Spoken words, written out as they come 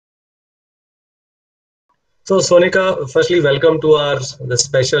So, Sonika, firstly, welcome to our the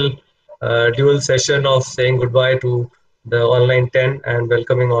special dual session of saying goodbye to the online 10 and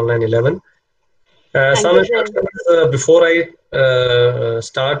welcoming online 11. Thank Some you, sir. instructions before I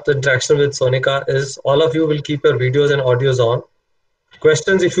start the interaction with Sonika is all of you will keep your videos and audios on.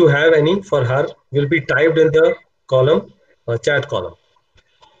 Questions, if you have any for her, will be typed in the column, chat column.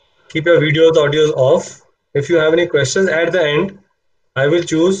 Keep your videos, audios off. If you have any questions at the end, I will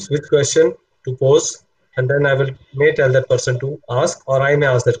choose which question to pose, and then I will may tell that person to ask, or I may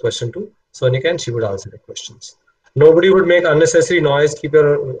ask that question to Sonika, and she would answer the questions. Nobody would make unnecessary noise. Keep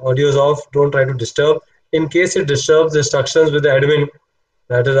your audios off. Don't try to disturb. In case it disturbs the instructions with the admin,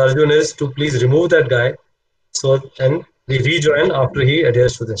 that is Arjun, is to please remove that guy. So and we rejoin after he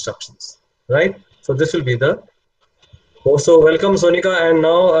adheres to the instructions. Right. So this will be the so welcome Sonika, and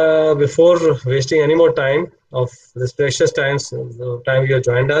now before wasting any more time of this precious the time you have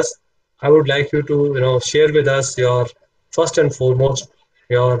joined us, I would like you to share with us your first and foremost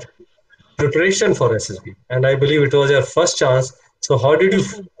your preparation for SSB, and I believe it was your first chance. So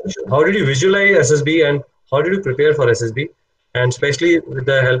Yes, sir. how did you visualize SSB and how did you prepare for SSB, and especially with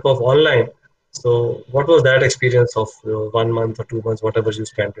the help of online? So what was that experience of 1 month or 2 months, whatever you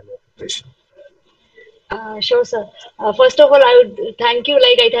spent in your preparation? Sure, sir. First of all, I would thank you.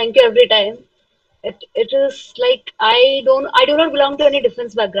 Like I thank you every time. It is like I do not belong to any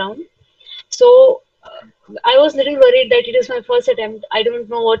defense background, so I was little worried that it is my first attempt. I don't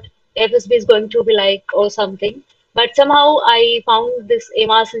know what FSB is going to be like or something. But somehow I found this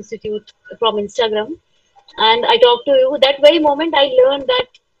AMAS Institute from Instagram, and I talked to you. That very moment, I learned that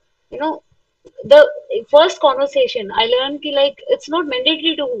you know the first conversation I learned ki, like it's not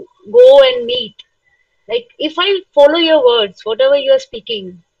mandatory to go and meet. Like if I follow your words, whatever you are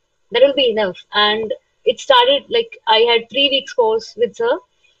speaking, that will be enough. And it started like I had 3 weeks course with her.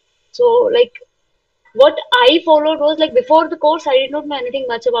 So like what I followed was like before the course I did not know anything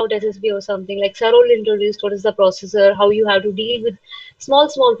much about SSB or something. Like Sir only introduced what is the processor, how you have to deal with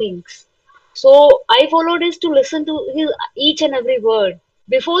small things. So I followed is to listen to his each and every word.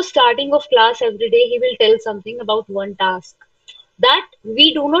 Before starting of class every day, he will tell something about one task that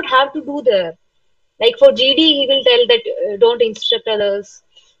we do not have to do there. Like for GD, he will tell that don't instruct others.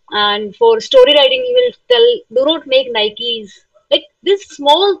 And for story writing, he will tell do not make Nikes. Like these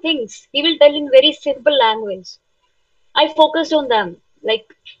small things, he will tell in very simple language. I focused on them, like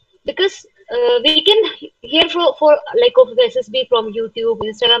because we can hear for like of the SSB from YouTube,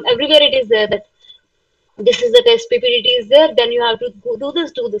 Instagram, everywhere it is there that this is the test PPT is there. Then you have to do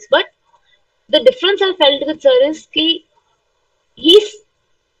this, do this. But the difference I felt with Sir is he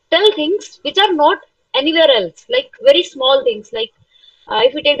tell things which are not anywhere else, like very small things. Like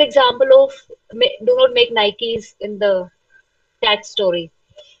if you take the example of do not make Nikes in the cat story.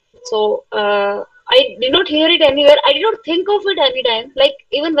 So I did not hear it anywhere. I did not think of it any time. Like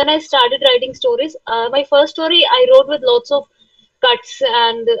even when I started writing stories, my first story I wrote with lots of cuts,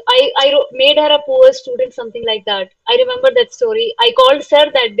 and made her a poor student, something like that. I remember that story. I called Sir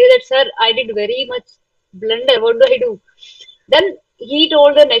that day that Sir, I did very much blunder. What do I do? Then he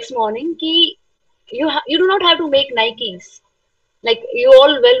told the next morning, ki, you do not have to make Nikes. Like you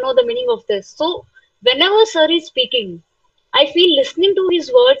all well know the meaning of this. So whenever Sir is speaking, I feel listening to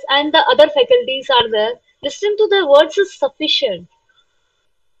his words and the other faculties are there. Listening to the words is sufficient.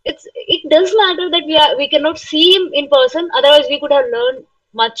 It does matter that we cannot see him in person. Otherwise, we could have learned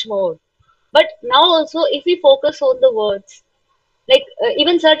much more. But now also, if we focus on the words, like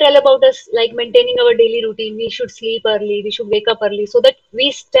even Sir tell about us, like maintaining our daily routine. We should sleep early. We should wake up early so that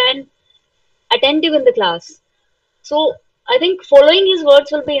we stand attentive in the class. So I think following his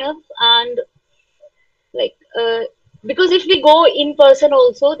words will be enough. And like because if we go in person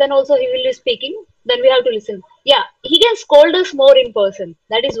also, then also he will be speaking, then we have to listen. Yeah, he can scold us more in person,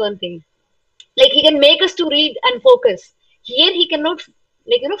 that is one thing. Like he can make us to read and focus. Here he cannot,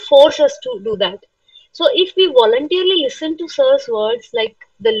 like force us to do that. So if we voluntarily listen to Sir's words, like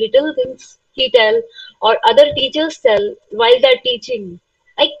the little things he tell or other teachers tell while they're teaching,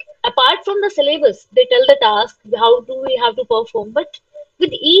 like apart from the syllabus, they tell the task how do we have to perform. But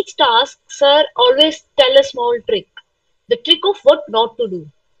with each task, Sir always tell a small trick, the trick of what not to do.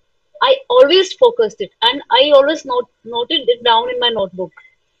 I always focused it, and I always noted it down in my notebook.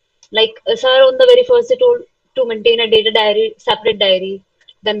 Like Sir on the very first, they told to maintain a data diary, separate diary,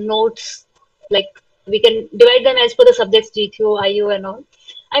 then notes. Like we can divide them as per the subjects GTO, IU, and all.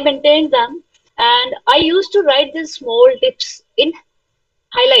 I maintained them, and I used to write these small tips in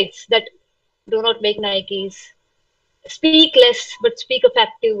highlights that do not make Nikes, speak less but speak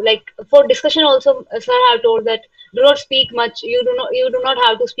effective. Like for discussion also, Sir have told that do not speak much. You do not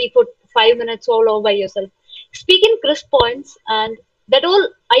have to speak for 5 minutes all over by yourself. speak in crisp points, and that all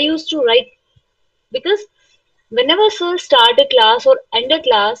I used to write because whenever sir start a class or end a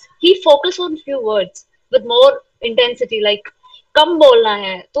class, he focus on few words with more intensity, like कम बोलना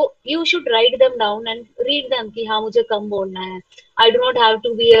है तो you should write them down and read them कि हाँ मुझे कम बोलना है. I do not have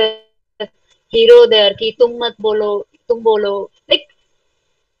to be a hero there कि तुम मत बोलो तुम बोलो. Like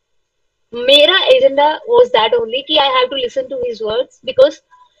मेरा agenda was that only कि I have to listen to his words because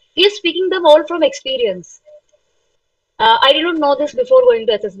he is speaking them all from experience. I did not know this before going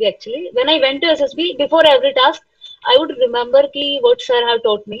to SSB actually. When I went to SSB, before every task, I would remember ki what sir have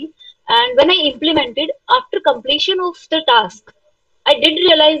taught me. And when I implemented, after completion of the task, I did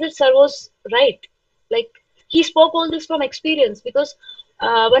realize that sir was right. Like he spoke all this from experience because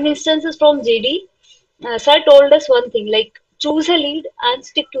one instance is from JD. Sir told us one thing like choose a lead and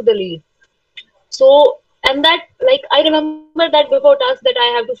stick to the lead. So, and that, like, I remember that before task that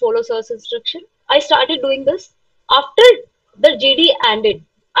I have to follow sir's instruction. I started doing this. After the GD ended,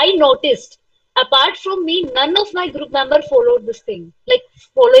 I noticed, apart from me, none of my group member followed this thing, like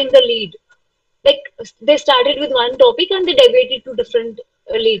following the lead. Like, they started with one topic and they deviated to different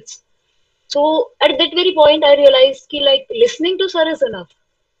leads. So, at that very point, I realized, ki, like, listening to sir is enough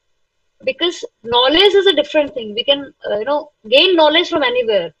because knowledge is a different thing. We can gain knowledge from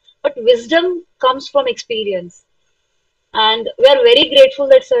anywhere, but wisdom comes from experience, and we are very grateful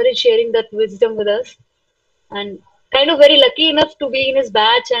that sir is sharing that wisdom with us, and kind of very lucky enough to be in his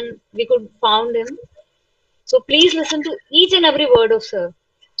batch and we could found him. So please listen to each and every word of sir,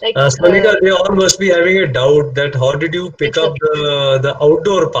 like Sonika, they all must be having a doubt that how did you pick yes sir. up the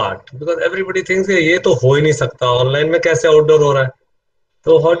outdoor part? Because everybody thinks कि ये तो हो ही नहीं सकता online में कैसे outdoor हो रहा है?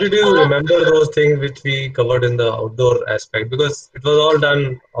 So how did you uh, remember those things which we covered in the outdoor aspect? Because it was all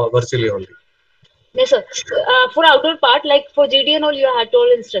done virtually only. yes sir. For outdoor part, like for GD and all, you had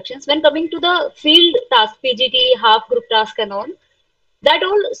told instructions. When coming to the field task, PGT, half group task and all, that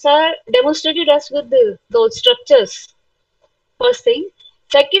all sir demonstrated us with those structures. First thing.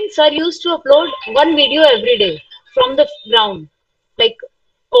 Second, sir used to upload one video every day from the ground, like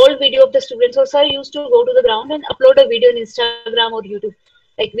old video of the students. So sir used to go to the ground and upload a video in Instagram or YouTube.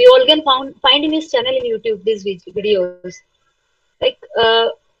 Like we all can find in his channel in YouTube these videos. Like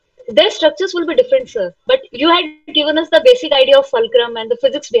their structures will be different, sir. But you had given us the basic idea of fulcrum and the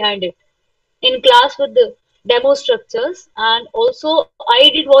physics behind it in class with the demo structures, and also I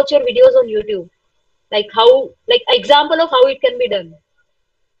did watch your videos on YouTube, like how like example of how it can be done.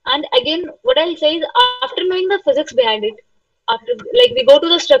 And again, what I'll say is after knowing the physics behind it, after like we go to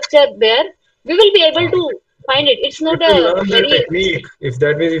the structure there, we will be able to find it. It's not If you a learn the very technique, if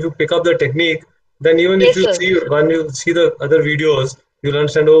that means if you pick up the technique, then even if yes, you sir. see when you see the other videos, you'll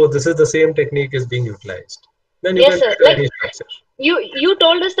understand, oh, this is the same technique is being utilized. Then you Yes, can sir. fit Like any structure. you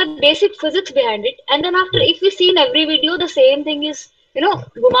told us the basic physics behind it, and then after Yeah. if we see in every video the same thing is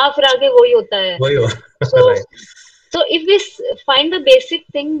घुमा फिरा के वही होता है. वही हो So right. so if we find the basic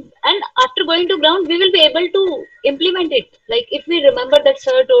thing and after going to ground, we will be able to implement it. Like if we remember that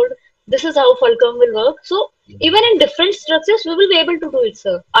sir told this is how fulcrum will work. So even in different structures, we will be able to do it,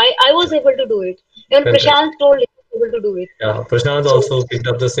 sir. I was able to do it. Even Fantastic. Prashant told he was able to do it. Yeah, Prashant So also picked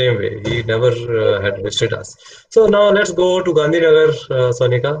up the same way. He never had visited us. So now let's go to Gandhinagar,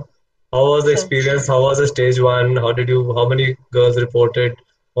 Sonika. How was the sir, experience? How was the stage one? How did you? How many girls reported?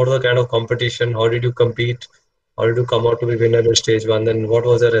 What was the kind of competition? How did you compete? How did you come out to be winner in stage one? Then what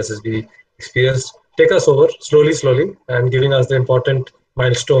was your SSB experience? Take us over slowly, and giving us the important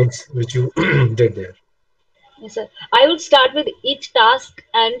milestones which you did there. yes, sir. I would start with each task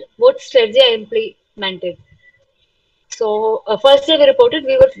and what strategy I implemented. So first day we reported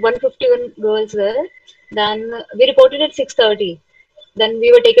we were 151 girls there. Then we reported at 6:30. Then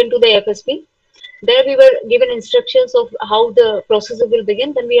we were taken to the FSP. There we were given instructions of how the process will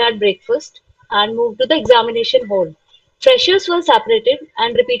begin. Then we had breakfast and moved to the examination hall. Freshers were separated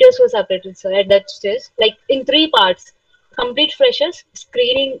and repeaters were separated. So at that stage, like in three parts: complete freshers,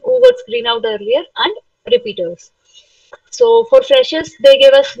 screening who got screened out earlier, and repeaters. So for freshers, they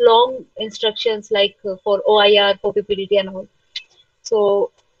gave us long instructions like for OIR, for PPDT and all.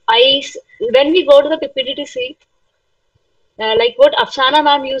 So when we go to the PPDT seat, like what Afsana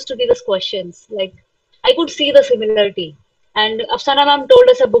ma'am used to give us questions, like I could see the similarity. And Afsana ma'am told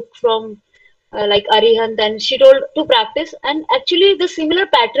us a book from like Arihant, and she told to practice. And actually, the similar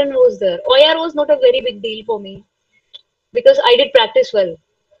pattern was there. OIR was not a very big deal for me because I did practice well.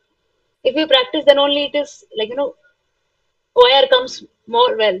 If we practice, then only it is like OIR comes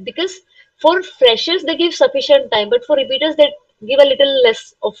more well because for freshers they give sufficient time, but for repeaters they give a little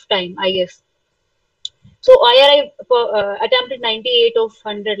less of time, I guess. So OIR I attempted 98 of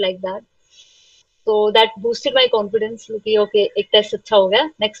 100 like that. So that boosted my confidence. Okay, okay, एक test अच्छा हो गया.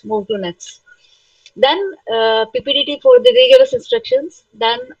 Next, move to next. Then PPDT for they gave us instructions.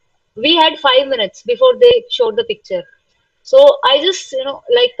 Then we had 5 minutes before they showed the picture. So I just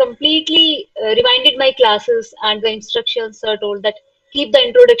like completely reminded my classes and the instructions are told that keep the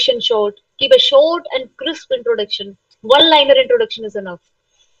introduction short, keep a short and crisp introduction. One-liner introduction is enough.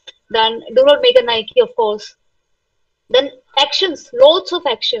 Then do not make a Nike, of course. Then actions, loads of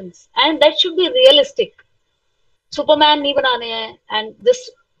actions, and that should be realistic. Superman नहीं बनाने हैं and just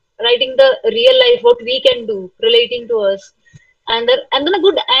writing the real life what we can do relating to us and then a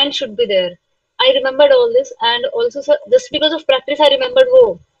good end should be there. I remembered all this and also sir, just because of practice I remembered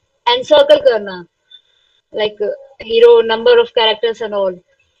wo encircle karna like hero number of characters and all.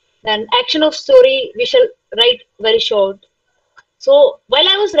 Then action of story we shall write very short. So while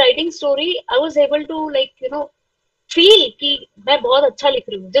I was writing story I was able to like feel कि मैं बहुत अच्छा लिख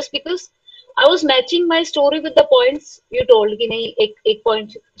रही हूँ just because I was matching my story with the points you told कि नहीं एक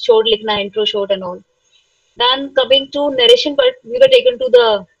point short लिखना है intro short and all. Then coming to narration part we were taken to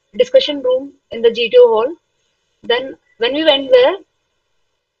the discussion room in the GTO hall. Then when we went there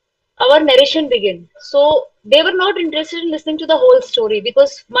our narration began. So they were not interested in listening to the whole story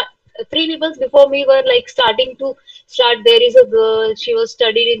because three people before me were like starting to start. There is a girl, she was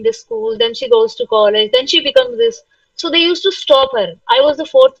studied in this school, then she goes to college, then she becomes this. So they used to stop her. I was the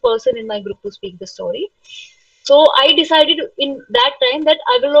fourth person in my group to speak the story. So I decided in that time that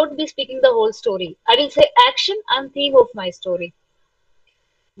I will not be speaking the whole story. I will say action and theme of my story.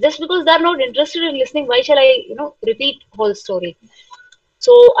 Just because they're not interested in listening, why shall I, repeat whole story?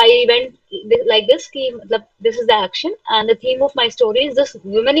 So I went like this कि मतलब this is the action and the theme of my story is this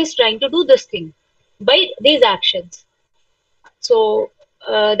woman is trying to do this thing by these actions. So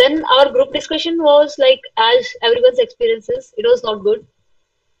then our group discussion was like as everyone's experiences it was not good.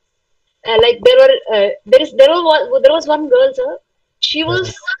 Like there was one girl sir, she Yeah.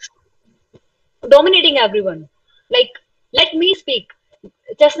 was dominating everyone. Like let me speak.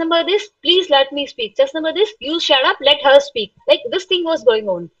 Just number this, please let me speak. Just number this, you shut up, let her speak. Like this thing was going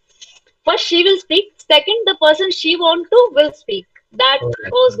on. First, she will speak. Second, the person she want to will speak. That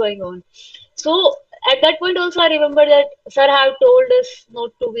Okay. was going on. So at that point also, I remember that sir have told us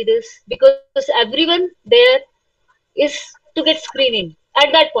not to be this because everyone there is to get screening.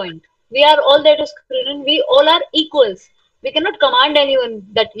 At that point, we are all there to screen. We all are equals. We cannot command anyone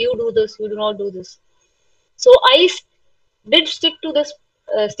that you do this, you do not do this. So I did stick to this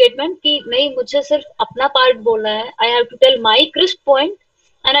statement कि नहीं मुझे सिर्फ अपना part बोलना है. I have to tell my crisp point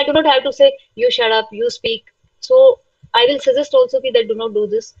and I do not have to say you shut up, you speak. So I will suggest also कि that do not do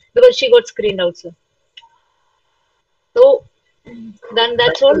this because she got screened out. Sir. So then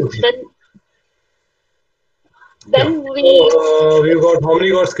that's all. Absolutely. Yeah. Then So we we got how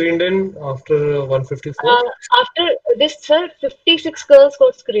many got screened in after 154? uh, after this sir 56 girls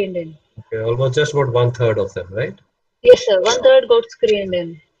got screened in. Okay, almost just about one third of them, right? Yes sir, one third got screened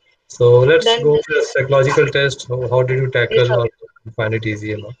in. So let's Then go to the psychological test. How did you yes tackle sir. or find it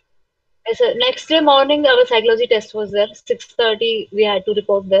easy enough? Yes, sir. Next day morning, our psychology test was there. 6:30, we had to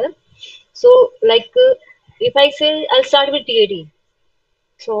report there. So, like, if I say, I'll start with TAT.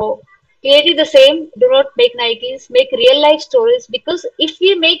 So, TAT the same. Do not make Nikes. Make real life stories because if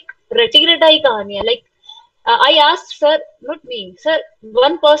we make rati ratai kahaniyan, like I asked sir, not me, sir.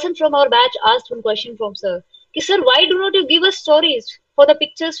 One person from our batch asked one question from sir. Ki, sir, why do not you give us stories for the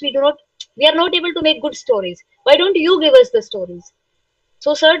pictures? We are not able to make good stories. Why don't you give us the stories?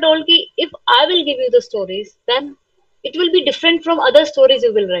 So sir told ki if I will give you the stories, then it will be different from other stories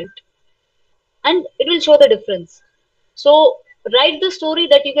you will write, and it will show the difference. So write the story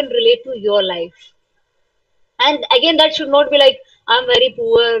that you can relate to your life. And again, that should not be like I'm very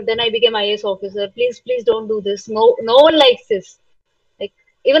poor, then I became IAS officer. Please, please don't do this. No, no one likes this. Like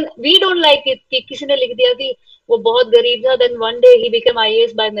even we don't like it कि किसी ने लिख दिया कि वो बहुत गरीब था, then one day he became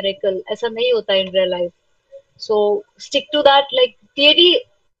IAS by miracle. ऐसा नहीं होता in real life. So stick to that. Like TAT,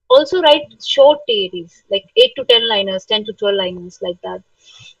 also write short TATs, like 8 to 10 liners, 10 to 12 liners, like that.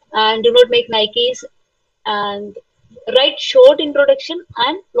 And do not make Nikes and write short introduction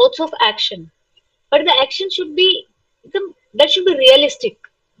and lots of action. But the action should be that should be realistic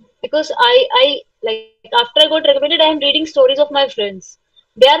because I like after I got recommended, I am reading stories of my friends.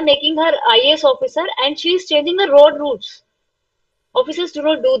 They are making her IAS officer and she is changing the road routes. Officers do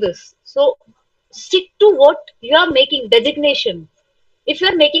not do this. So stick to what you are making designation. If you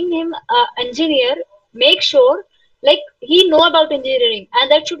are making him engineer, make sure like he know about engineering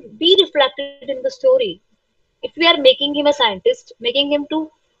and that should be reflected in the story. If we are making him a scientist, making him to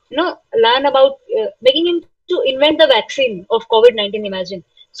learn about making him to invent the vaccine of COVID-19, imagine.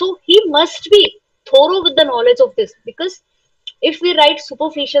 So he must be. thorough with the knowledge of this, because if we write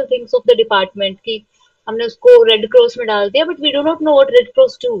superficial things of the department कि हमने उसको red cross में डाल दिया, but we do not know what red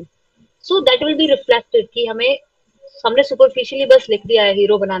cross do, so that will be reflected कि हमें हमने superficially बस लिख दिया है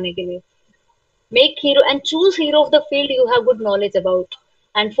हीरो बनाने के लिए. Make hero and choose hero of the field you have good knowledge about,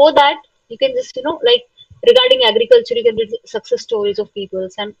 and for that you can just, like regarding agriculture, you can read success stories of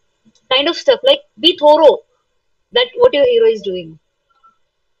peoples and kind of stuff, like be thorough that what your hero is doing.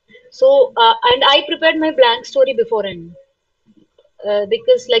 So and I prepared my blank story beforehand,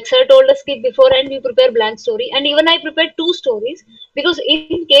 because like sir told us keep beforehand we prepare blank story, and even I prepared two stories, because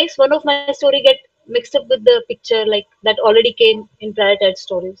in case one of my story get mixed up with the picture like that already came in prior tag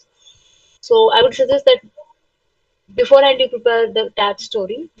stories. So I would suggest that beforehand you prepare the tag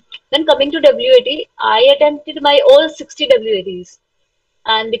story. Then coming to WAT, I attempted my all 60 WATs,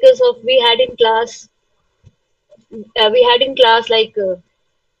 and because of we had in class like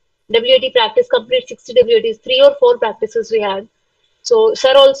WAT practice complete 60 WATs, three or four practices we had. So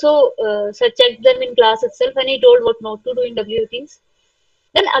sir also sir checked them in class itself, and he told what not to do in WATs.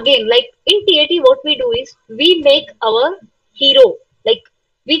 Then again, like in TAT, what we do is we make our hero. Like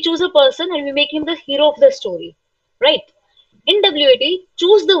we choose a person and we make him the hero of the story, right? In WAT,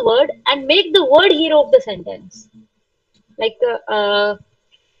 choose the word and make the word hero of the sentence. Like how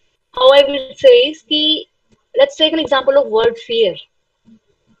I will say is, let's take an example of word fear.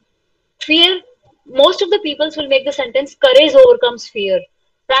 Fear, most of the peoples will make the sentence courage overcomes fear,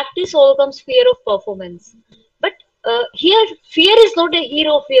 practice overcomes fear of performance. But here, fear is not a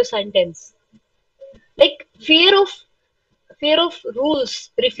hero of your sentence. Like fear of rules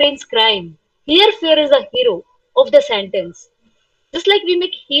refrains crime. Here, fear is a hero of the sentence. Just like we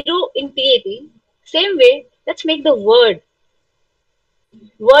make hero in TAT, same way, let's make the word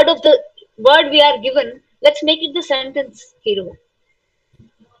of the word we are given. Let's make it the sentence hero.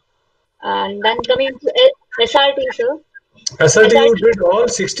 And then coming to SRT, sir. SRT, you SRT. did all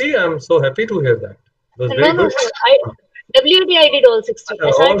 60. I'm so happy to hear that. It was No, very no, good. sir. WD I did all 60.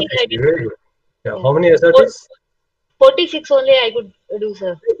 All SRT I 60, did, very good. Yeah, yeah. how many For SRTs? 46 only I could do,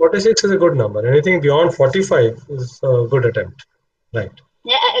 sir. 46 is a good number. Anything beyond 45 is a good attempt. Right.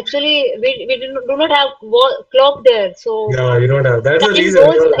 Yeah, actually, we do not have clock there. So Yeah, you don't have. That's the time reason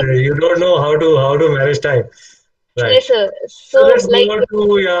goes like, you don't know how to manage time. Right. yes, sir. So So, let's move like, on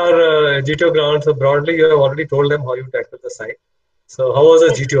to your GTO ground. So broadly, you have already told them how you tackled the site. So how was the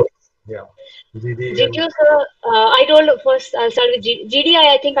yes, GTO? Yeah, GD and GTO, sir, I told first, I'll start with GDI.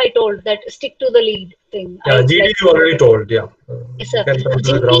 I think I told that stick to the lead thing. yeah, I GD like, you already told. Yeah, yes, you sir. can come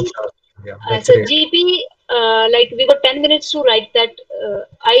to the ground GP, staff. Yeah, that's so great. GP, like we got 10 minutes to write that.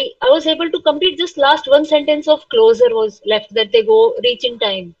 I was able to complete just last one sentence of closer was left that they go reach in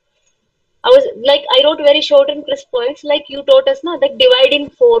time. I was like, I wrote very short and crisp points, like you taught us, now like divide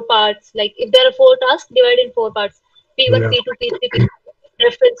in four parts. Like if there are four tasks, divide in four parts. P1, Yeah. P2, P3, P4.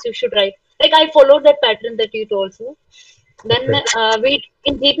 Reference you should write. Like I followed that pattern that you told. So then Okay. we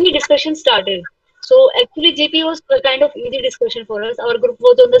in GP discussion started. So actually GP was a kind of easy discussion for us. Our group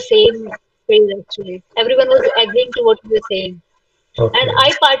was on the same page actually. Everyone was agreeing to what we were saying, and Okay.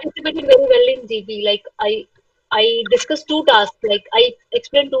 I participated very well in GB. Like I discussed two tasks. Like I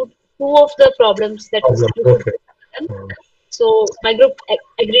explained two of the problems that Problem. we could Okay. do. So my group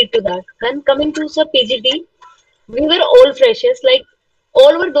agreed to that. Then coming to sir PGT, we were all freshers. Like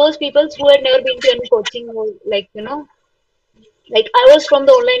all were those people who had never been to any coaching, or like like I was from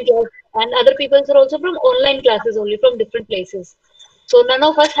the online class, and other people were also from online classes only from different places. So none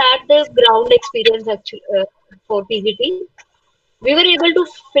of us had the ground experience actually for PGT. We were able to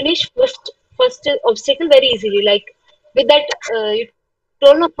finish first obstacle very easily. Like with that, you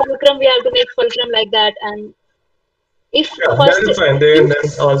told no fulcrum, we have to make fulcrum like that. And if Yeah, first that is fine. in Then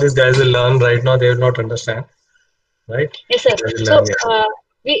all these guys will learn. Right now, they will not understand. Right? yes sir, They will so learn. Yeah.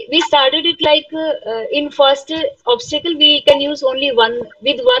 we started it like in first obstacle we can use only one,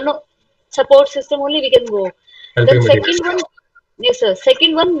 with one support system only we can go. Then Helping material. second one, yes sir,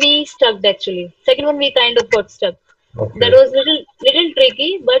 second one we stuck actually. Second one we kind of got stuck. That Okay. was little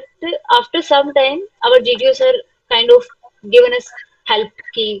tricky, but after some time our GTOs are kind of given us help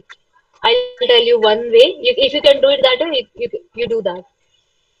key. I'll tell you one way. If you can do it that way, you do that.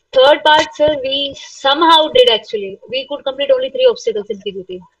 Third part, sir, we somehow did actually. We could complete only three obstacles in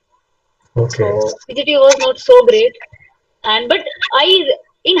PGT. Okay. So PGT was not so great. And but I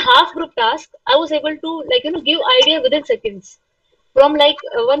in half group task, I was able to like give idea within seconds. From like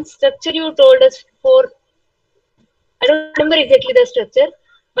one structure you told us for, I don't remember exactly the structure,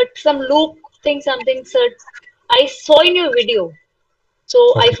 but some loop thing something sir I saw in your video.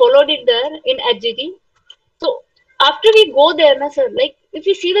 So I Okay. followed it there in HGT. So after we go there, na sir, like if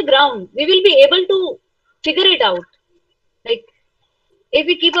we see the ground, we will be able to figure it out. Like if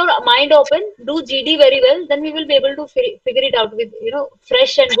we keep our mind open, do GD very well, then we will be able to figure it out with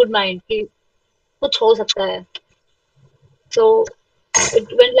fresh and good mind. कि कुछ हो सकता है. So it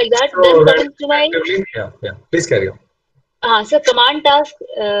went like that. So Then coming to my retrospectively, yeah, yeah. Please carry on. so command task,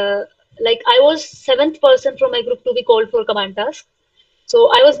 like I was seventh person from my group to be called for command task. So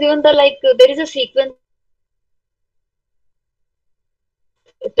I was given the like there is a sequence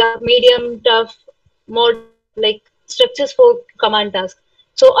tough, medium, tough, moderate, like structures for command task.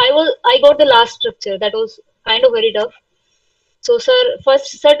 So I got the last structure that was kind of very tough. So sir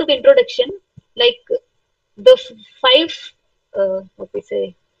took introduction, like the five what we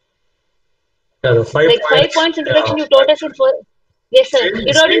say, Yeah, the five like five points. points Yeah, introduction you taught five us in points. first. Yes, sir. Same,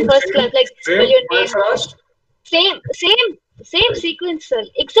 You taught in same, first same, class, like spell same your points name. are asked. Same Right. sequence, sir.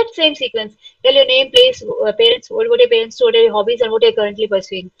 Exact same sequence. Tell your name, place, parents, what your parents do, what are your hobbies, and what you're currently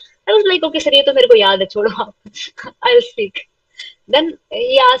pursuing. I was like, okay, sir, ये तो मेरे को याद है, छोड़ो आप. I'll speak. Then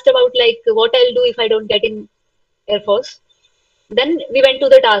he asked about like what I'll do if I don't get in Air Force. Then we went to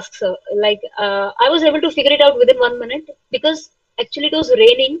the tasks. Like I was able to figure it out within 1 minute because actually it was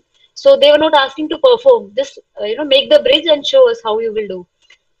raining, so they were not asking to perform. Just make the bridge and show us how you will do.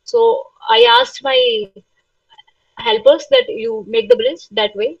 So I asked my helpers that you make the bridge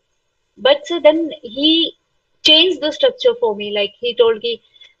that way. But so then he changed the structure for me. Like he told me,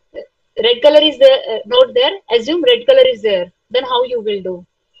 red color is there, not there. Assume red color is there. Then how you will do?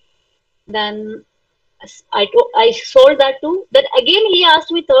 Then I solved that too. Then again he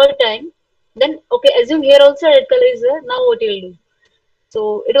asked me third time. Then okay, assume here also red color is there. Now what you'll do?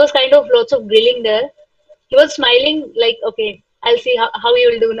 So it was kind of lots of grilling there. He was smiling like, okay, I'll see how you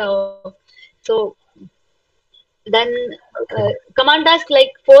will do now. So then command task,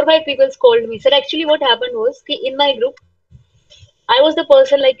 like 4 5 people called me. Sir, actually what happened was ki in my group, I was the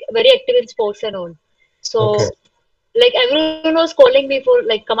person like very active in sports and all. Okay. So like everyone was calling me for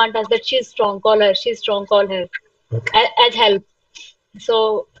like command task that she's strong, call her, she's strong, call her Okay. as help.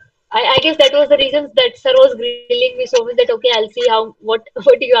 So I guess that was the reason that sir was grilling me so much that okay, I'll see how what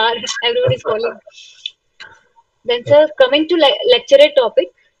you are. Everybody's calling. Then sir, coming to lecture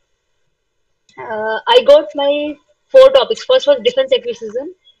topic, I got my 4 topics. First was defense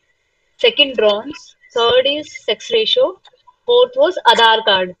acquisition, second drones, third is sex ratio, fourth was Aadhaar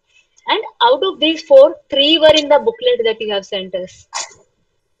card. And out of these four, three were in the booklet that you have sent us.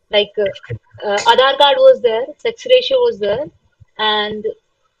 Like Aadhaar card was there, sex ratio was there, and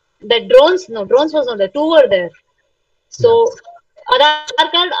the drones, no, drones was not there. Two were there. Yeah. So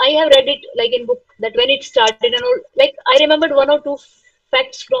Aadhaar card, I have read it like in book that when it started and all. Like I remembered 1 or 2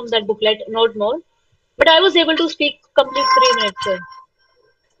 facts from that booklet, not more. But I was able to speak complete 3 minutes.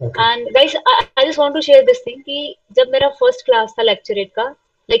 Okay. And guys, I just want to share this thing कि जब मेरा first class था lecturate का,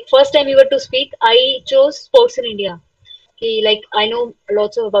 like first time we were to speak, I chose sports in India. कि like I know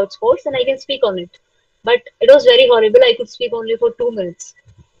lots of about sports and I can speak on it. But it was very horrible. I could speak only for 2 minutes.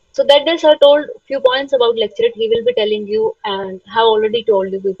 So that day sir told few points about lecturate. He will be telling you and have already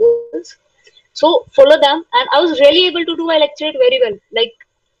told you because so follow them. And I was really able to do my lecturate very well. Like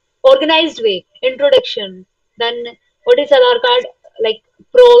organized way, introduction, then what is Aadhaar card, like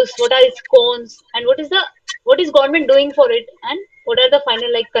pros, what are its cons, and what is government doing for it, and what are the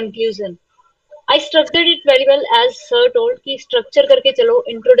final like conclusion. I structured it very well as sir told कि structure करके चलो,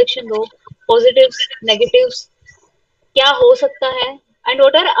 introduction दो, positives, negatives, क्या हो सकता है, and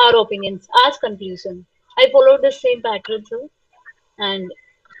what are our opinions as conclusion. I followed the same pattern, sir, and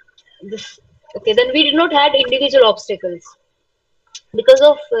this okay. Then we did not had individual obstacles because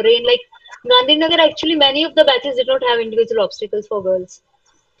of rain. Like Gandhinagar, actually, many of the batches did not have individual obstacles for girls.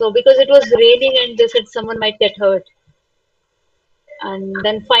 So because it was raining and they said someone might get hurt. And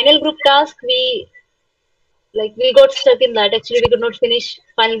then final group task, we got stuck in that. Actually, we could not finish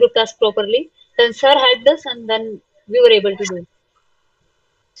final group task properly. Then sir had this, and then we were able to do. Yeah.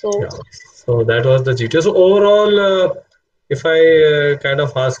 So So that was the GTO. So overall, if I kind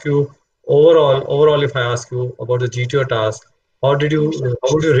of ask you overall, if I ask you about the GTO task, yes, sir.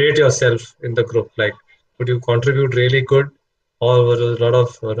 how would you rate yourself in the group? Like, would you contribute really good, or were there a lot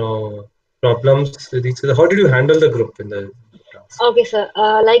of problems with each other? How did you handle the group in the task? Okay, sir.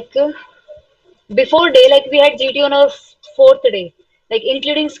 Before day, like we had GT on our fourth day, like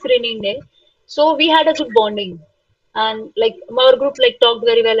including screening day. So we had a good bonding, and like our group like talked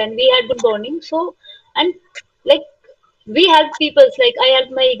very well, and we had good bonding. So and like we helped people. Like I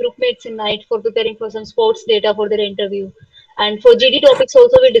helped my group mates in night for preparing for some sports data for their interview, and for GD topics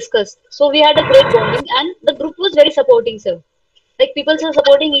also we discussed. So we had a great bonding, and the group was very supporting, sir. Like people are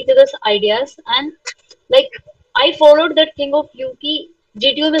supporting each other's ideas, and like I followed that thing of Yuki.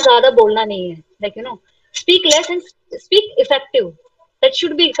 GTO में ज़्यादा बोलना नहीं है. Like, speak less and speak effective. That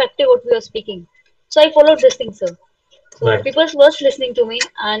should be effective what we are speaking. So I followed this thing, sir. So Right. people was listening to me,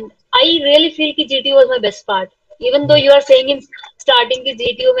 and I really feel कि GTO was my best part. Even though you are saying in starting कि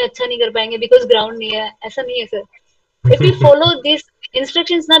GTO में अच्छा नहीं कर पाएंगे because ground नहीं है, ऐसा नहीं है sir. If we follow these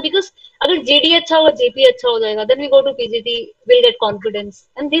instructions ना, because अगर GD अच्छा होगा, JP अच्छा हो जाएगा, then we go to PGT, we'll get confidence,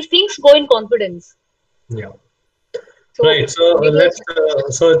 and these things go in confidence. Yeah. So Right. So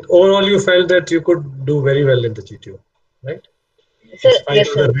because so overall, you felt that you could do very well in the GTO, right? In sir, spite yes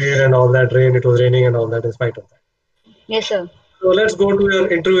of sir, the rain and all that rain, it was raining and all that. In spite of that. yes sir, So let's go to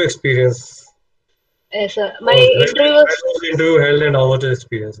your interview experience. yes sir. When Was was the interview held and how was the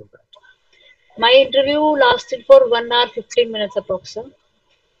experience of that? my interview lasted for 1 hour 15 minutes approximately.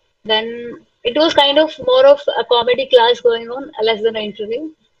 Then it was kind of more of a comedy class going on, less than an interview.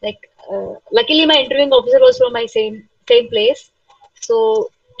 Like, luckily, my interviewing officer was from my same place,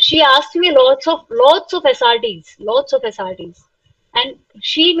 so she asked me lots of SRTs, and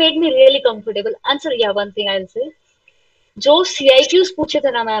she made me really comfortable. Answer, yeah, one thing I'll say. जो CIQs पूछे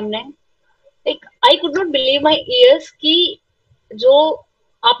थे ना ma'am ने, like I could not believe my ears कि जो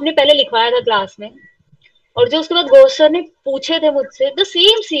आपने पहले लिखवाया था क्लास में, और जो उसके बाद घोष सर ने पूछे थे मुझसे, the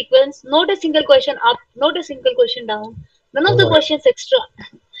same sequence, not a single question up, not a single question down, none of Oh the my questions extra.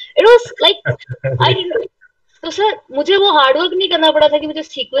 It was like I God. Did. तो सर मुझे वो हार्डवर्क नहीं करना पड़ा था कि मुझे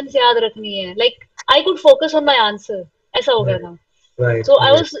सीक्वेंस याद रखनी है. Like I could focus on my answer. ऐसा हो गया Right. था. Right. So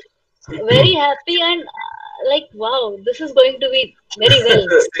I Right. Was very happy and like wow, this is going to be very well.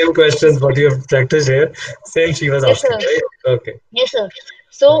 Same questions what you have practiced here. Same she was Yes sir. asking, right? Okay. Yes sir.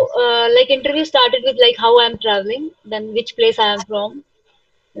 So Right. like interview started with like how I'm traveling, then which place I am from.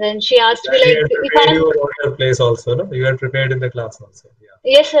 Then she asked me And he like had if prepared I'm. you about your place also, no? You had prepared in the class also. Yeah.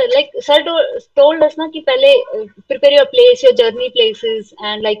 Yes sir, like sir told us na कि पहले prepare your place, your journey places,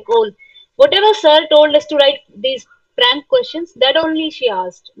 and like all whatever sir told us to write these prank questions, that only she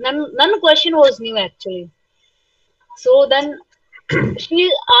asked. None question was new actually. So then she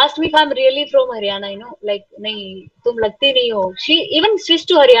asked me if I'm really from Haryana, like नहीं तुम लगती नहीं हो. She even switched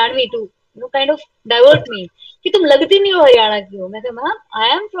to Haryanvi to kind of divert me कि तुम लगती नहीं हो हरियाणा की हो. मैं कहा ma'am I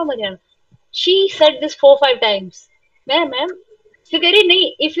am from Haryana. She said this 4 5 times. Ma'am फिर कह रही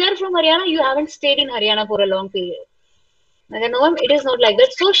नहीं, if you are from Haryana you haven't stayed in Haryana for a long period. मैं कहा no ma'am, it is not like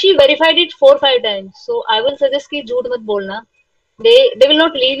that. So she verified it 4 5 times. So I will suggest कि झूठ मत बोलना. They will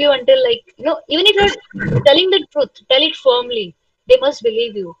not leave you until like even if you're telling the truth, tell it firmly. They must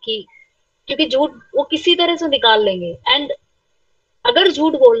believe you कि क्योंकि झूठ वो किसी तरह से निकाल लेंगे. एंड अगर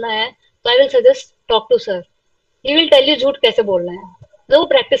झूठ बोलना है तो I will suggest talk to sir. He will tell you झूठ कैसे बोलना है. तो वो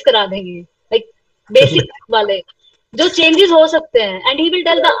प्रैक्टिस करा देंगे लाइक बेसिक वाले जो चेंजेस हो सकते हैं. And he will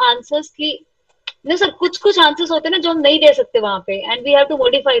tell the answers की नहीं सर, कुछ कुछ आंसर्स होते हैं ना जो हम नहीं दे सकते वहां पे, and we have to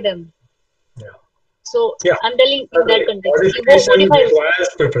modify them. Yeah. So Yeah. I am telling in that Certainly. Context कि वो Modification मॉडिफाई हो सकता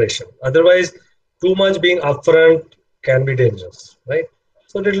requires preparation. Otherwise, too much being upfront can be dangerous, right?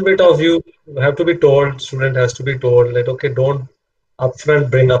 So a little bit है. of you have to be told, student has to be told that okay, don't upfront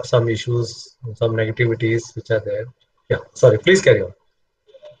bring up some issues, some negativities which are there. Yeah, sorry, please carry on.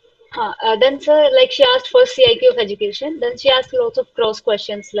 Then sir, like she asked first CIQ of education, then she asked lots of cross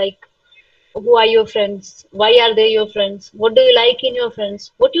questions like who are your friends, why are they your friends, what do you like in your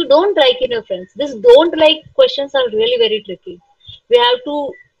friends, what you don't like in your friends. This don't like questions are really very tricky. We have to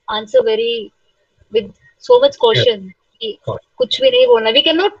answer very with so much Yeah. caution कि Fine. कुछ भी नहीं बोलना. We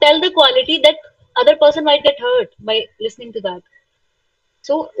cannot tell the quality that other person might get hurt by listening to that.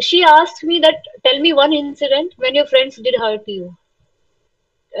 So she asked me that tell me one incident when your friends did hurt you.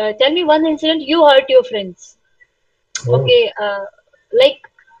 Tell me one incident you hurt your friends. Oh, Okay,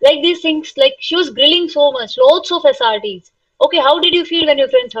 like these things, like she was grilling so much, lots of SRTs. Okay, how did you feel when your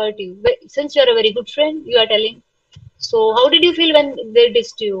friends hurt you? Since you're a very good friend, you are telling. So how did you feel when they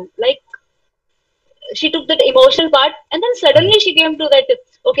dissed you? Like she took that emotional part, and then suddenly she came to that.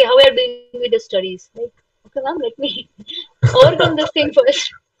 Okay, how are you doing with the studies? Like, okay, ma'am, let me overcome this thing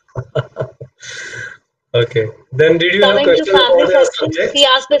first. okay. Then did you have Coming to questions family about the section, she subjects?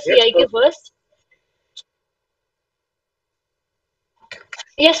 asked the Subjects? CIQ first.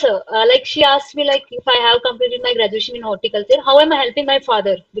 Yes, sir. Like she asked me, like if I have completed my graduation in horticulture, how am I helping my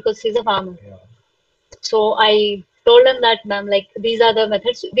father because he's a farmer? Yeah. So I told them that, ma'am, like these are the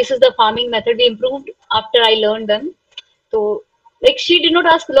methods. This is the farming method we improved after I learned them. So like she did not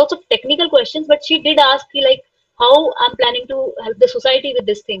ask lots of technical questions, but she did ask me like how I'm planning to help the society with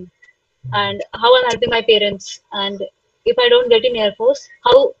this thing, and how I'm helping my parents, and if I don't get in Air Force,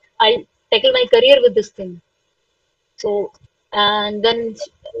 how I'll tackle my career with this thing. So and then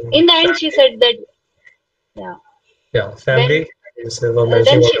in the end she Family? said that yeah. Yeah, Then family. You were mentioning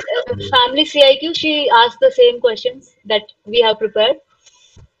Then about she, the family. family CIQ, she asked the same questions that we have prepared,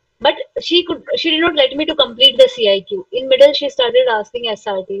 but she did not let me to complete the CIQ. In middle, she started asking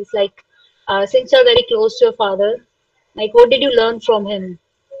SRTs like, since you're very close to your father, like what did you learn from him?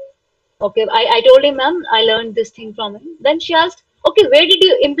 Okay, I told him, ma'am, I learned this thing from him. Then she asked, okay, where did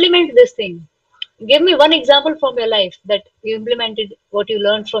you implement this thing? Give me one example from your life that you implemented what you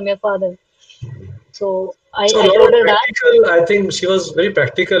learned from your father. So So a I lot told of her that. practical, I think she was very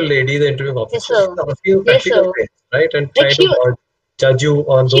practical lady, the interviewing Yes, officer. She's sir. asking you Yes, practical sir. things, right? And Like try to judge you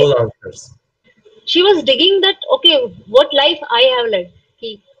on she those answers. she was digging that, okay, what life I have led.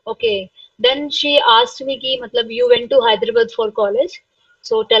 Ki, okay, then she asked me ki matlab you went to Hyderabad for college,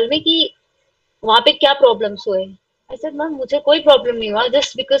 so tell me ki वहाँ पे क्या problems हुए. I said ma'am मुझे कोई problem नहीं हुआ,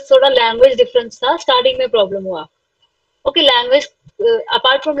 just because थोड़ा language difference था, स्टार्टिंग में प्रॉब्लम हुआ. Okay language,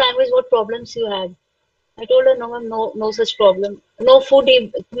 apart from language what problems you had. I told her, no, ma'am, no such problem. No food,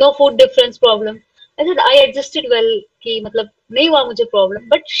 no food difference problem. I said, I adjusted well कि मतलब नहीं हुआ मुझे problem.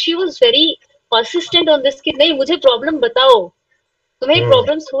 But she was very persistent on this कि नहीं मुझे problem बताओ. तुम्हें Hmm.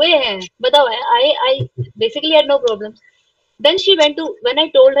 problems हुए हैं बताओ. I basically had no problems. Then she went to, when I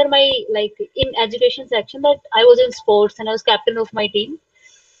told her my, like in education section, that I was in sports and I was captain of my team.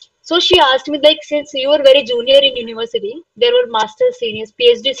 So she asked me, like, since you were very junior in university, there were masters seniors,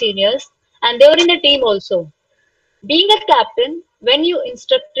 PhD seniors, and they were in a team also. Being a captain, when you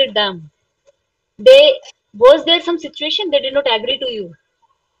instructed them, they, was there some situation they did not agree to you?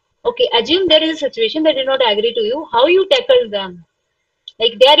 Okay, assume there is a situation they did not agree to you. How you tackle them?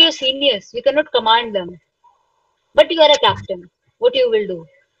 Like they are your seniors, you cannot command them, but you are a captain. What you will do?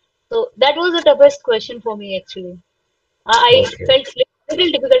 So that was the toughest question for me actually. I Okay. felt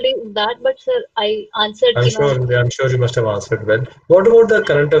little difficulty in that, but sir, I answered I'm ki sure. ma'am. I'm sure you must have answered well. What about the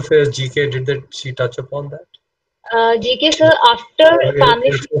current affairs GK? Did that she touch upon that? GK sir, after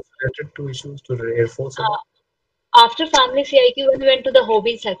family Air Force related to issues to the Air Force and all? after family CIQ, when we went to the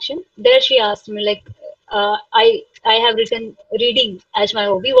hobby section, there she asked me like, I have written reading as my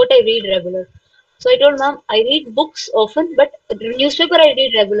hobby. What I read regular. So I told ma'am I read books often, but newspaper I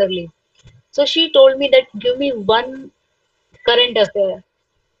read regularly. So she told me that give me one current affair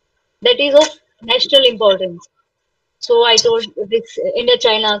that is of national importance. So I told this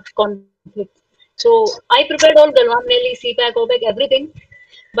India-China conflict. So I prepared all Galwan Valley, CPAC, OPEC, everything.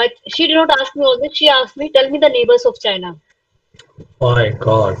 But she did not ask me all this. She asked me, tell me the neighbors of China. My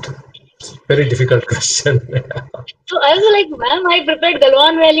God, very difficult question. So I was like, ma'am, I prepared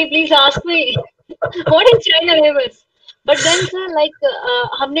Galwan Valley. Please ask me. What is China neighbors? But then, sir, like,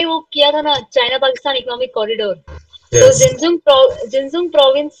 हमने वो किया था ना China Pakistan economic corridor. तो Yes. जिनजुंग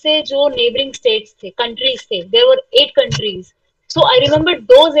province से जो neighbouring states थे, countries थे, there were 8 countries. So I remember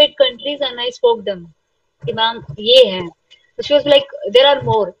those 8 countries and I spoke them कि मैम ये है. So she was like, there are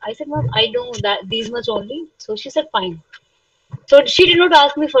more. I said, ma'am, I know that these much only. So she said, fine. So she did not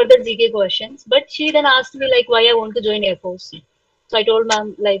ask me further GK questions, but she then asked me like why I want to join Air Force. So I told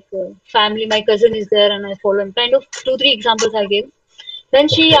ma'am like family, my cousin is there, and I follow him. Kind of two three examples I gave. Then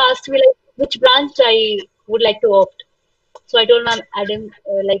she Okay. asked me like which branch I would like to opt. So I told ma'am Adam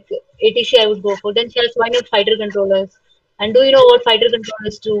like ATC I would go for. Then she asked why not fighter controllers? And do you know what fighter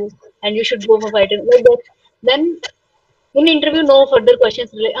controllers do? And you should go for fighter like that. Then in interview no further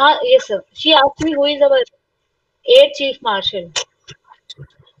questions. Like, ah yes sir. She asked me who is our Air Chief Marshal,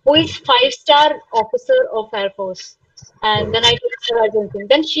 who is 5-star officer of Air Force. And then I told Sir Arjun Singh.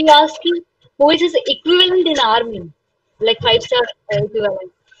 Then she asked him who is his equivalent in army, like 5-star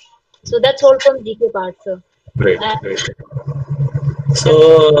equivalent. So that's all from GK part, sir. Great. And Great. then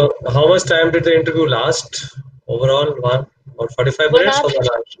So, how much time did the interview last? Overall, about 45 one minutes hour, or 1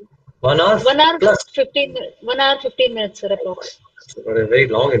 hour? 1 hour 1 hour plus. 15 minutes, 1 hour 15 minutes, sir, approx. It's a very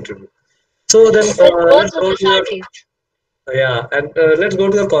long interview. So Yes, then, sir. That was let's with go to your SRTs. yeah, and let's go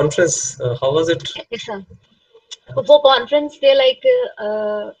to your conference. How was it? Yes, sir. For conference, they like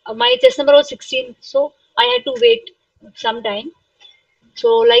my chest number was 16, so I had to wait some time.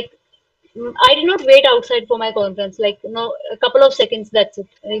 So like I did not wait outside for my conference. Like no, a couple of seconds. That's it.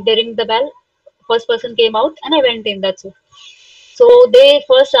 Like, they ring the bell. First person came out, and I went in. That's it. So they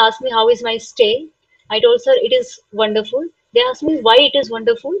first asked me how is my stay. I told sir it is wonderful. They asked me why it is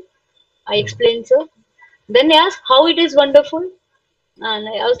wonderful. I explained sir. Then they asked how it is wonderful, and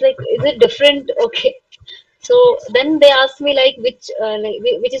I was like, is it different? Okay. So then they asked me like which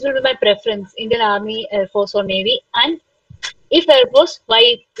is will be my preference, Indian Army, Air Force, or Navy, and if Air Force, why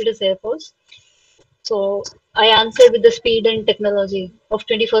it is Air Force. So I answered with the speed and technology of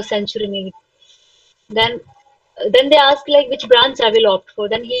 21st century need. Then then they asked like which branch I will opt for.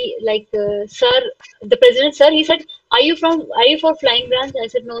 Then he like sir, the president sir, he said Are you for flying branch? I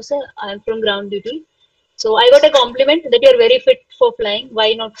said, no, sir, I'm from ground duty. So I got a compliment that you're very fit for flying.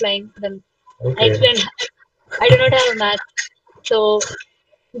 Why not flying? Then I Okay. explained I do not have a math. So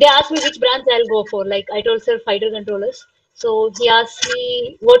they asked me which branch I'll go for. Like I told sir fighter controllers. So he asked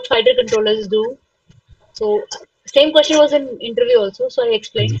me what fighter controllers do. So same question was in interview also. So I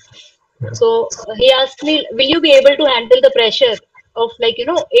explained. Yeah. So he asked me, will you be able to handle the pressure of like,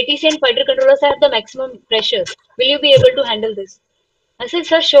 ATC and fighter controllers have the maximum pressure. Will you be able to handle this? I said,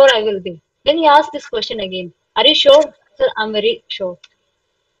 sir, sure, I will be. Then he asked this question again. Are you sure? Sir, I'm very sure.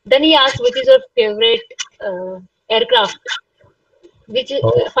 Then he asked, which is your favorite aircraft? Which is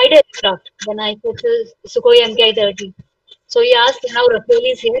Oh, fighter aircraft? Then I said, sir, Sukhoi MKI-30. So he asked, now Rafael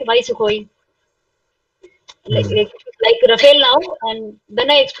is here. Why Sukhoi? Like, hmm. like, like Rafael now. And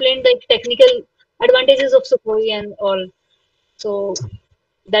then I explained the technical advantages of Sukhoi and all. So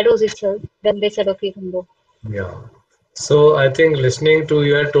that was it, sir. Then they said, okay, you can go. Yeah. So I think listening to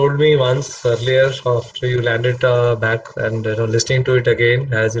you had told me once earlier after you landed back, and listening to it again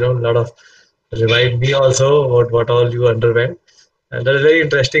has a lot of revived me also about what all you underwent, and that is very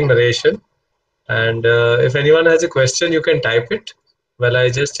interesting narration. And if anyone has a question, you can type it. Well, I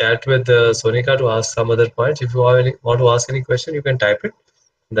just chat with Sonika to ask some other points. If you want to ask any question, you can type it.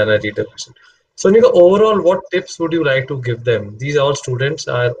 Then I read the question. Sonika, overall, what tips would you like to give them? These all students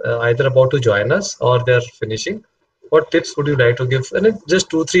are either about to join us or they're finishing. What tips would you like to give? And just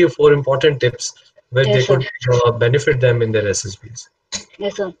two, three, or four important tips which they Yes, sir. could benefit them in their SSBs.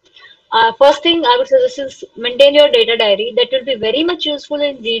 Yes, sir. First thing I would suggest is maintain your data diary. That will be very much useful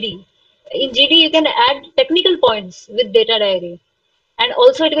in GD. In GD, you can add technical points with data diary. And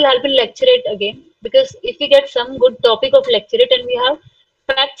also it will help in lecturate again. Because if we get some good topic of lecturate and we have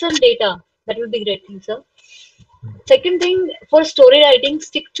facts and data, that will be great thing, sir. Second thing, for story writing,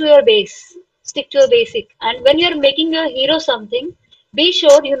 stick to your base. Stick to your basic. And when you're making your hero something, be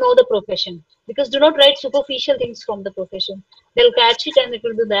sure you know the profession. Because do not write superficial things from the profession. They'll catch it and it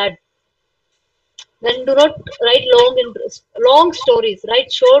will be bad. Then do not write long stories.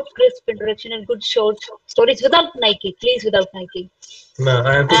 Write short, crisp introduction and good short stories without Nike. Please, without Nike. No,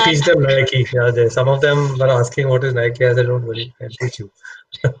 I have to And teach them Nike. Yeah, some of them were asking what is Nike. I said, don't worry, I'll teach you.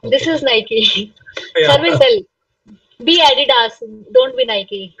 this is Nike. Yeah, Sir will tell. Be Adidas. Don't be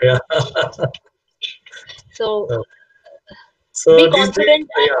Nike. yeah. So So be these days, confident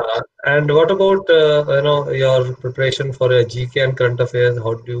and yeah. And what about your preparation for a GK and current affairs?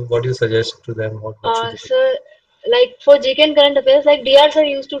 What do you suggest to them? What should they do? so like for GK and current affairs, like DR sir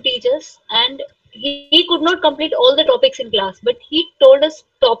used to teach us, and he could not complete all the topics in class, but he told us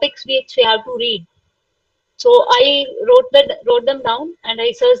topics which we have to read. So I wrote them down and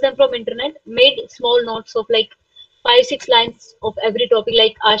I searched them from internet, made small notes of like 5 6 lines of every topic.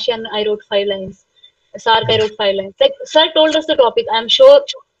 Like ASEAN, I wrote 5 lines. SARC, I wrote 5 lines. Like sir told us the topic. I'm sure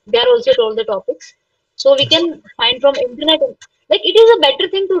they are also told the topics. So we can find from internet. Like it is a better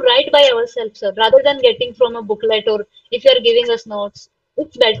thing to write by ourselves, sir, rather than getting from a booklet or if you are giving us notes.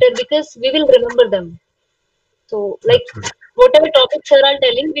 It's better because we will remember them. So, like Absolutely. whatever topics sir are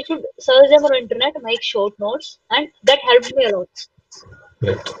telling, we should search them on internet, make short notes, and that helped me a lot.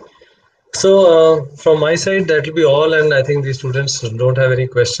 Right. So from my side, that will be all. And I think the students don't have any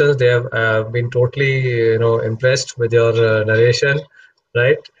questions. They have been totally, impressed with your narration,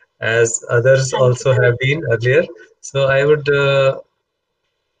 right? As others Thank you, also sir. have been earlier. So I would.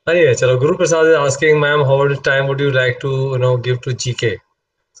 Anyway, chalo, Guru Prasad is asking, ma'am, how much time would you like to, give to GK?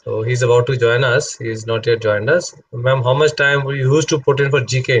 So he's about to join us. He's not yet joined us. Ma'am, how much time will you use to put in for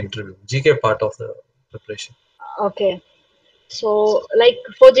GK interview? GK part of the preparation. Okay. So, like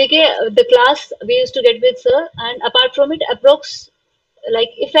for JK, the class we used to get with sir, and apart from it, approx like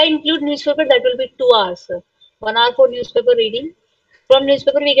if I include newspaper, that will be 2 hours, sir. 1 hour for newspaper reading. From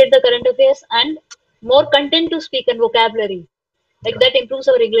newspaper, we get the current affairs and more content to speak and vocabulary. Like that Yeah, improves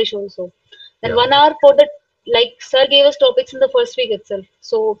our English also. Then one yeah. hour for the like sir gave us topics in the first week itself.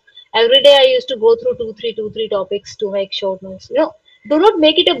 So every day I used to go through two, three topics to make short notes. Do not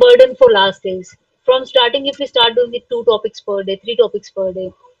make it a burden for last days. From starting, if we start doing it 2 topics per day, 3 topics per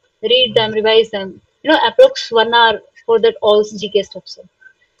day, read them, revise them. Approx 1 hour for that all GK stuff. So.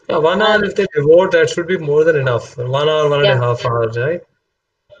 Yeah, 1 hour And if they devote, that should be more than enough. 1 hour, one and a yeah, half hours, right?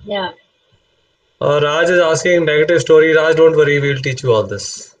 yeah, Raj is asking negative story. Raj, don't worry, we'll teach you all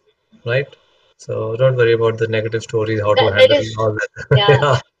this, right? So don't worry about the negative stories, how to that handle is, all that. yeah,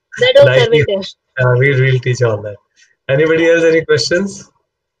 Yeah, that Nike, also will tell. we'll teach all that. Anybody Yeah, else, any questions?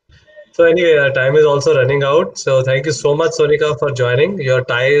 So anyway, time is also running out. So thank you so much, Sonika, for joining. Your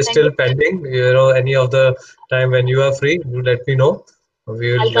tie is thank still you. pending. Any of the time when you are free, do let me know.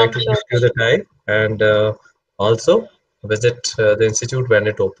 We I'll would like come, to sure, gift you sir. the tie. And also visit the institute when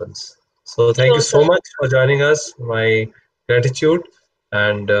it opens. So thank you Sure, so sir. much for joining us. My gratitude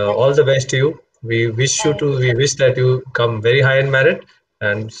and Thank all you. the best to you. Thank you, We sir. wish that you come very high in merit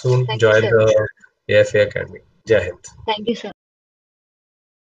and soon Thank you, join sir. the AFA Academy. Jai Hind. Thank you, sir.